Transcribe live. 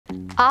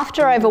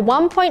After over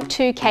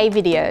 1.2k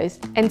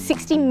videos and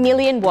 60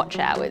 million watch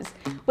hours,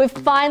 we've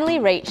finally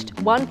reached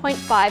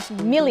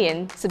 1.5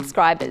 million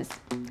subscribers.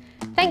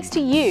 Thanks to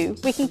you,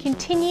 we can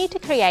continue to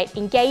create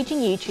engaging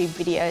YouTube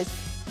videos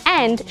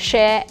and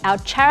share our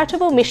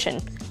charitable mission,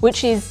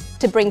 which is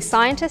to bring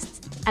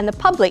scientists and the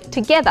public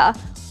together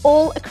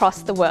all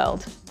across the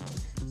world.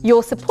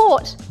 Your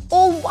support,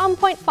 all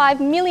 1.5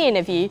 million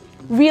of you,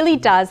 really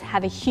does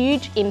have a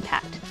huge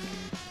impact.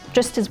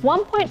 Just as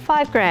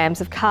 1.5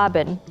 grams of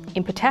carbon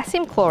in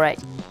potassium chlorate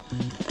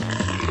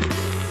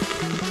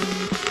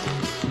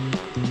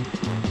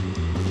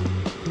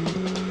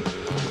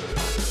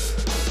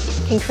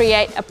can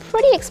create a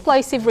pretty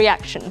explosive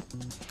reaction,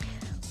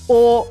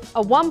 or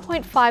a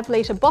 1.5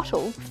 litre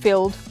bottle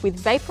filled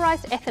with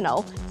vaporised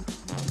ethanol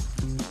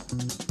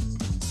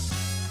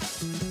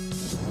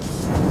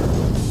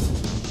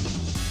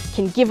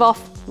can give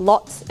off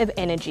lots of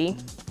energy,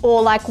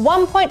 or like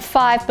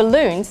 1.5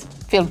 balloons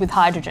filled with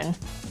hydrogen,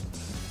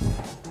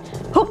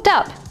 hooked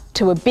up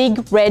to a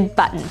big red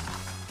button.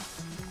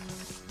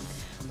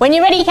 When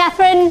you're ready,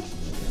 Catherine.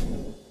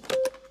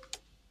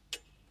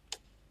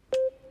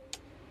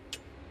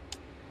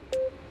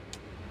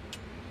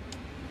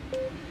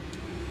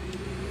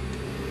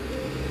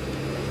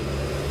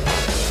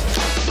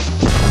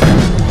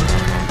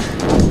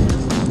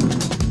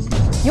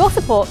 Your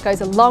support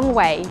goes a long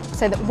way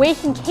so that we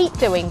can keep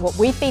doing what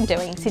we've been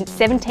doing since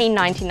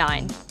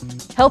 1799,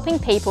 helping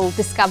people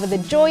discover the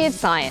joy of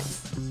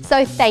science.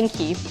 So thank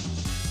you.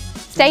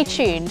 Stay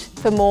tuned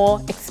for more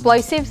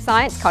explosive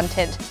science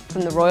content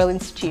from the Royal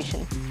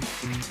Institution.